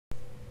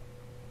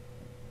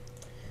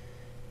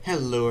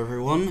Hello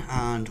everyone,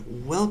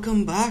 and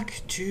welcome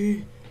back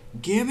to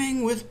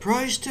Gaming with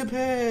Price to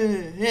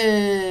Pay.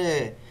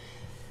 Hey!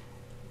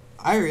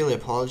 I really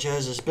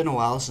apologize, it's been a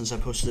while since I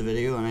posted a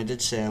video, and I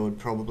did say I would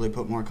probably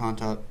put more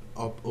content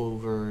up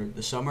over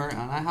the summer,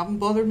 and I haven't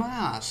bothered my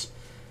ass.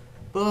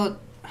 But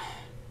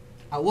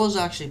I was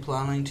actually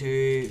planning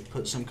to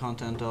put some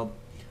content up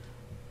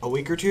a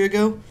week or two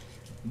ago,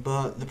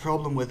 but the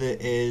problem with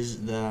it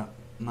is that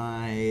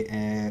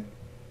my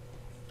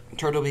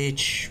Turtle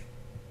Beach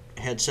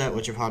headset,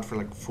 which I've had for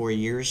like 4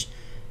 years,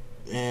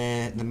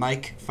 the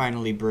mic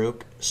finally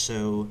broke,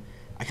 so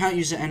I can't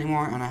use it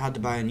anymore, and I had to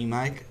buy a new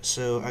mic.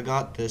 So I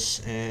got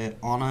this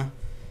Anna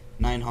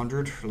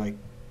 900 for like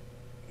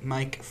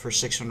mic for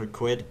 600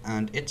 quid,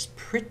 and it's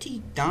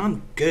pretty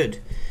damn good.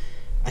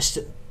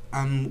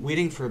 I'm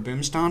waiting for a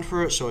boom stand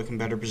for it so I can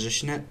better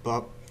position it,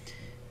 but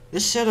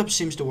this setup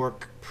seems to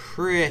work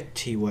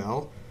pretty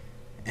well.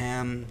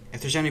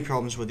 If there's any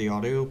problems with the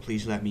audio,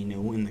 please let me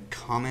know in the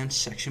comments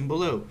section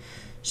below.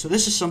 So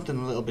this is something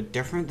a little bit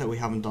different that we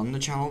haven't done on the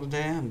channel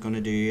today. I'm going to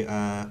do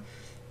a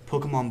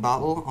Pokemon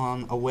battle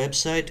on a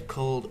website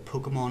called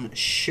Pokemon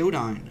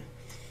Showdown.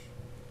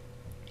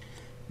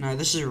 Now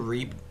these are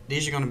going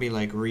to be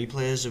like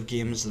replays of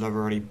games that I've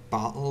already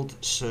battled,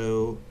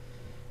 so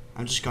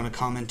I'm just going to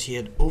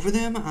commentate over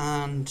them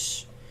and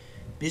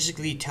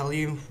basically tell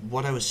you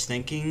what I was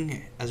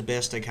thinking as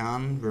best I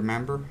can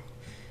remember.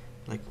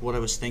 Like what I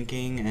was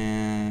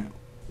thinking,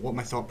 what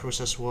my thought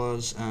process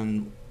was,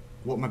 and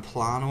what my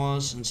plan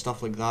was, and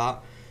stuff like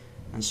that,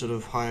 and sort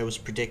of how I was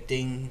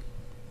predicting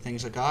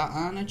things like that.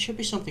 And it should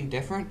be something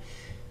different.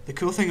 The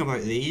cool thing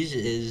about these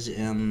is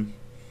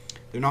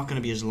they're not going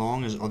to be as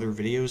long as other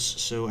videos,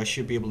 so I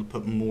should be able to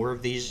put more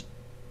of these.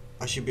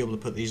 I should be able to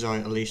put these out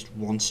at least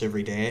once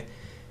every day,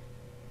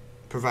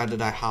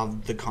 provided I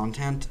have the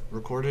content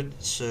recorded.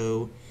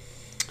 So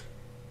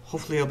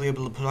hopefully I'll be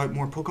able to put out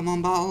more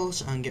Pokemon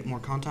battles and get more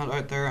content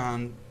out there.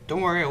 And don't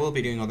worry, I will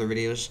be doing other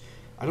videos.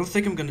 I don't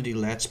think I'm going to do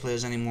Let's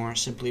Plays anymore,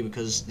 simply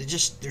because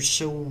they're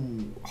so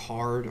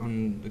hard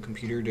on the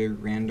computer to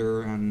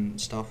render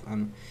and stuff,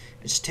 and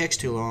it just takes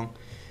too long.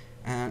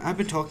 And I've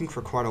been talking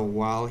for quite a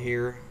while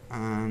here,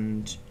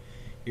 and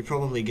you're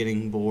probably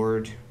getting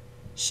bored,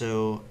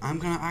 so I'm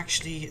going to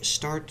actually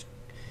start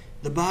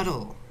the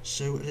battle.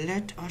 So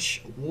let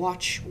us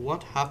watch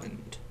what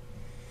happened.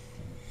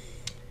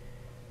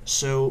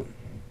 So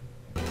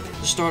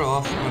to start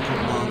off,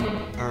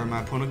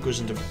 my opponent goes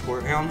into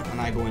Vaporeon and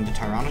I go into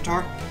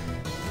Tyranitar,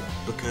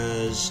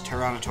 because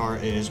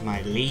Tyranitar is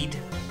my lead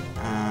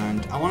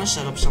and I want to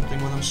set up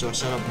something with him. So I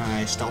set up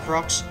my Stealth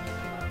Rocks,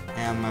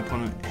 and my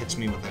opponent hits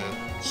me with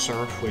a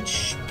Surf,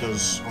 which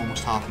does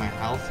almost half my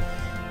health.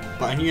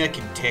 But I knew I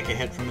could take a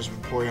hit from his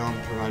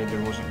Vaporeon provided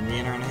there wasn't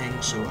rain or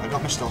anything, so I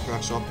got my Stealth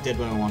Rocks up, did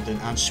what I wanted,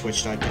 and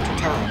switched out to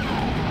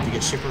Torterra to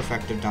get super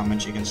effective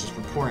damage against his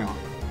Vaporeon.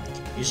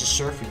 Uses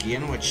Surf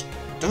again, which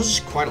does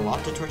quite a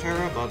lot to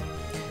Torterra, but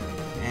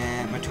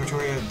my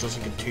Torterra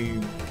doesn't get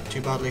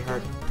too badly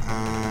hurt,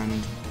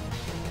 and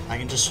I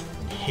can just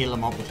heal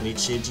him up with Leech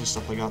Seeds and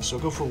stuff like that. So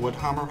I'll go for Wood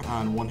Hammer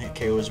and one-hit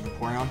KO his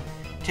Vaporeon.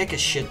 Take a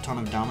shit ton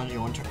of damage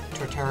on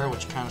Torterra,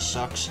 which kind of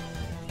sucks.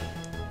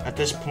 At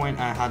this point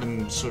I had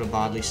him sort of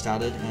badly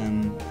statted,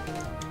 and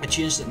I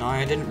changed it now.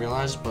 I didn't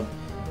realise, but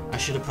I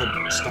should have put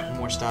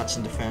more stats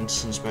in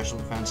defense and special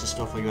defense and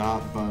stuff like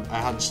that, but I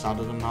hadn't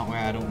started him that way.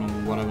 I don't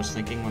know what I was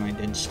thinking when I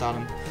did start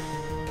him.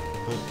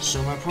 But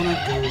so my opponent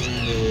goes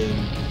into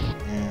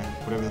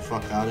whatever the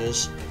fuck that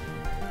is,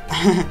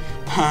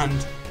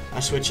 and I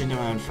switch into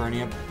my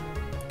Infernape.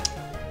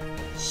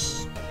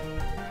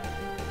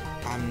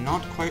 I'm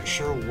not quite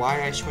sure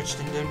why I switched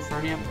into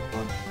Infernape,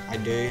 but I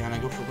do, and I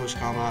go for close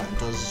combat. It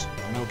does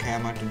an okay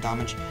amount of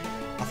damage.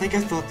 I think I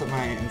thought that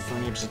my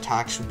Infernape's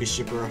attacks would be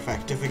super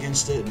effective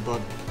against it,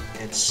 but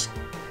it's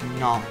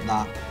not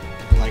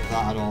like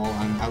that at all,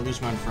 and I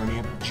lose my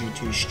Infernape due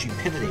to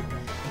stupidity.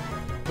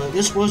 But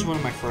this was one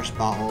of my first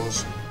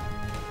battles,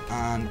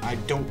 and I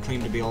don't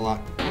claim to be all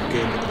that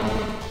good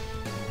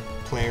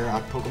a player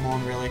at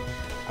Pokemon, really.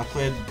 I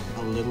played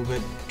a little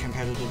bit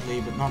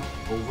competitively, but not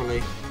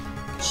overly,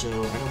 so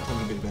I don't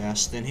claim to be the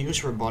best. Then he goes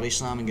for a Body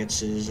Slam and gets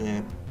his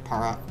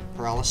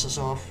paralysis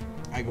off.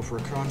 I go for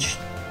a Crunch.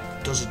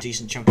 Does a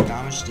decent chunk of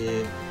damage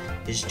to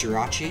his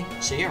Jirachi.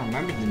 See, I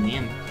remembered the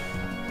name.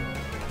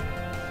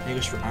 He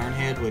goes for Iron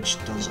Head, which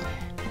does a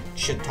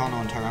shit ton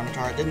on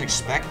Tyranitar. I didn't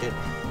expect it,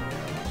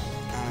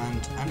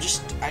 and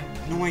I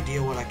have no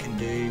idea what I can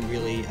do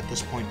really at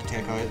this point to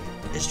take out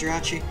his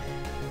Jirachi,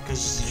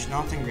 because there's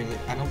nothing really.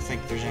 I don't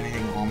think there was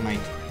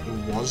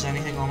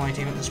anything on my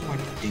team at this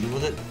point to deal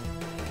with it.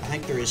 I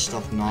think there is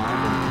stuff now,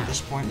 but at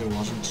this point there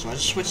wasn't. So I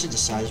just switched into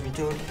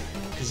Seismitoad,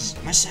 because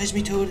my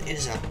Seismitoad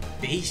is a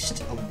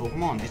beast of a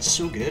Pokemon. It's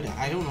so good.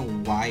 I don't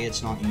know why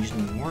it's not used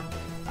anymore.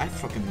 I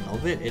fucking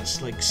love it.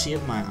 It's like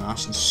saved my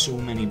ass in so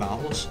many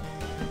battles.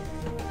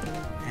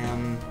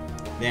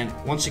 Then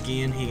once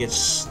again he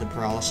gets the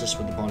paralysis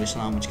with the Body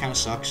Slam, which kind of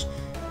sucks,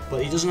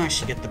 but he doesn't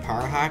actually get the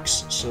Power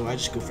Hacks, so I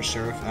just go for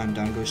Surf, and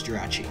down goes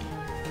Jirachi.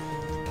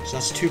 So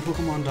that's 2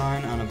 Pokemon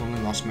down, and I've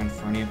only lost my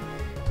Infernape.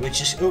 which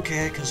is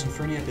okay, because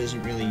Infernium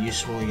isn't really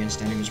useful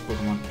against any of his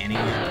Pokemon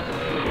anyway.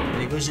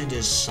 And he goes into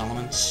his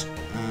Salamence,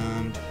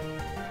 and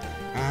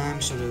I'm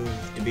sort of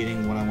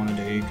debating what I want to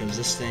do, because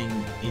this thing,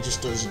 he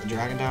just does a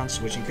Dragon Dance,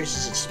 which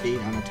increases its speed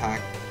and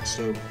attack,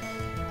 so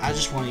I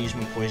just want to use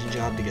my Poison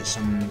Jab to get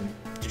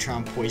to try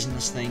and poison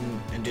this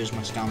thing and do as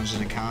much damage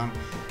as I can,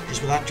 because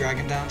with that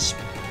Dragon Dance,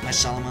 my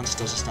Salamence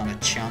doesn't stand a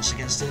chance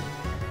against it.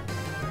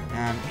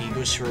 He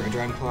goes for a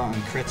Dragon Claw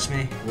and crits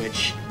me,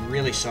 which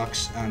really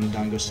sucks, and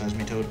down goes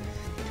Seismitoad.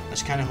 I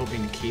was kind of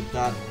hoping to keep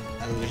that.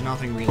 There's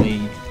nothing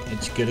really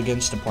it's good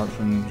against apart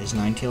from his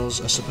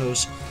Ninetales, I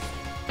suppose.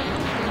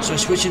 So I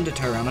switch into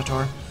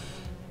Tyranitar.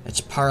 It's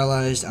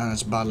paralyzed and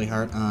it's badly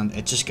hurt, and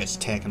it just gets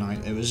taken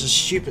out. It was a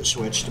stupid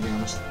switch, to be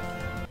honest.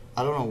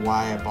 I don't know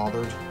why I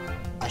bothered.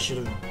 I should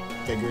have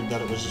figured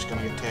that it was just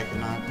going to get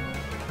taken out.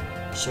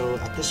 So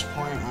at this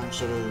point, I'm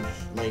sort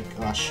of like,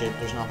 oh shit,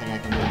 there's nothing I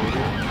can really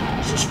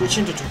do. So switch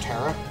into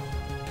Torterra,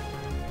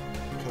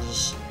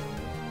 because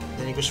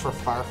then he goes for a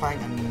Fire Fang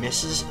and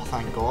misses.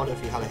 Thank God,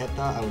 if he had hit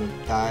that, I would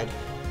have died.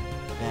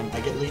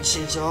 I get Leech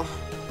Seeds off.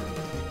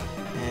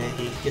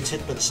 He gets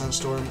hit by the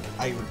Sandstorm.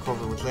 I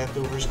recover with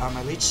Leftovers and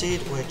my Leech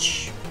Seed,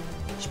 which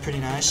is pretty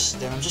nice.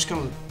 Then I'm just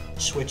going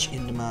to switch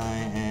into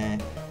my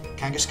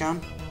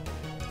Kangaskhan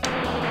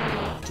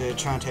to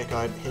try and take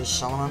out his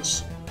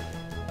Salamence.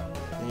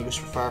 Then he goes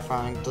for Fire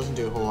Fang. Doesn't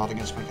do a whole lot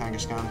against my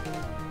Kangaskhan.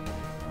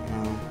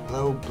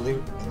 Although,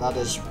 believe that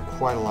is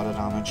quite a lot of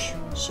damage,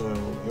 so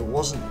it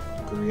wasn't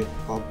great,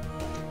 but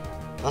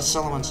that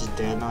Salamence is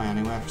dead now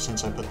anyway,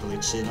 since I put the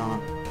Leech Seed on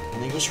it. And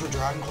then he goes for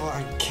Dragon Claw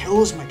and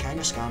kills my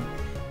Kangaskhan,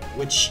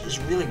 which is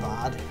really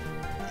bad.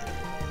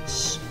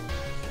 It's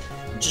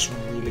just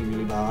really,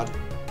 really bad.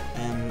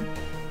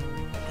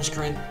 His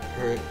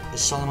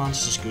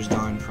Salamence just goes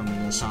down from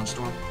the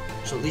Sandstorm,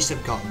 so at least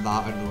I've got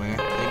that out of the way.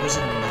 Then he goes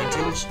into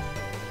Ninetales,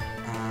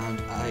 and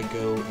I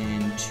go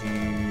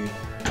into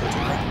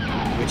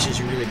Torterra, which is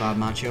a really bad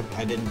matchup.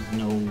 I didn't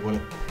know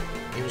what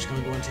he was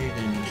going to go into.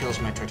 Then he kills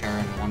my Torterra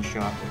in one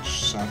shot, which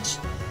sucks.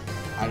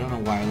 I don't know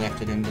why I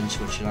left it in, didn't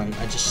switch it out.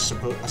 I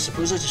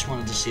suppose I just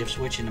wanted to safe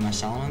switch into my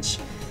Salamence.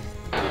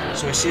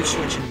 So I safe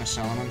switch into my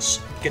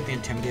Salamence, get the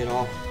Intimidate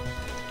off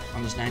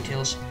on his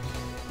Ninetales,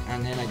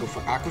 and then I go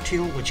for Aqua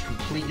Tail, which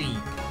completely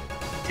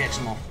takes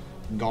him off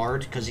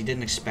guard, because he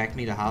didn't expect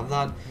me to have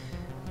that.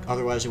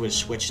 Otherwise I would have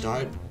switched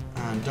out.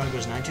 And down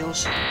goes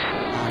Ninetales,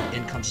 and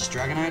in comes his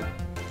Dragonite.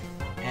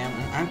 And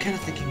I'm kind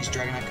of thinking his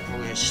Dragonite could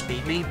probably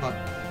outspeed me, but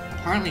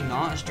apparently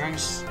not. His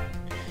Dragon's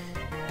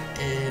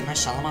my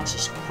Salamence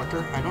is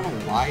quicker. I don't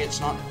know why. It's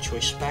not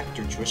Choice Spect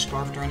or Choice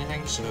Scarfed or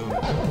anything, so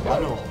I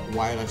don't know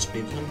why it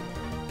outspeeded him.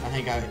 I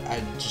think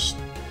I just,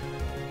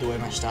 the way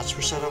my stats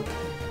were set up.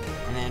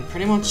 And then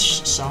pretty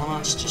much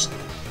Salamence just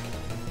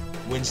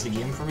wins the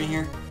game for me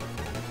here.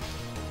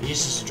 He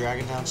uses the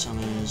Dragon Dance on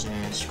his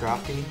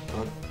Scrafty,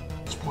 but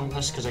it's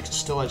pointless because I can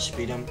still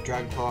outspeed him.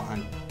 Dragon Claw,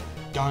 and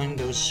down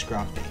goes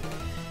Scrafty.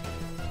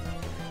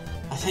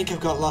 I think I've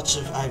got lots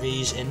of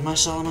IVs in my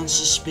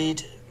Salamence's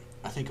speed.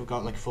 I think I've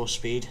got like full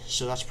speed,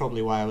 so that's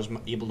probably why I was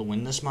able to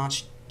win this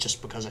match,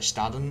 just because I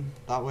statted him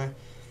that way.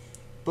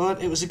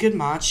 But it was a good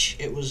match.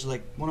 It was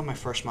like one of my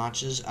first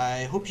matches.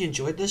 I hope you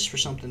enjoyed this for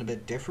something a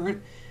bit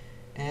different.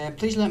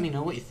 Please let me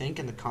know what you think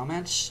in the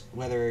comments,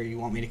 whether you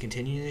want me to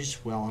continue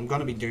these. Well, I'm going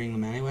to be doing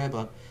them anyway,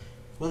 but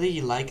whether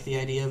you like the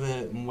idea of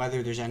it and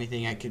whether there's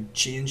anything I could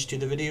change to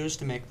the videos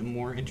to make them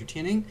more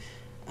entertaining.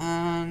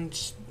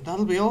 And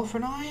that'll be all for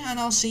now, and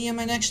I'll see you in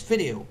my next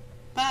video.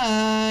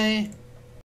 Bye!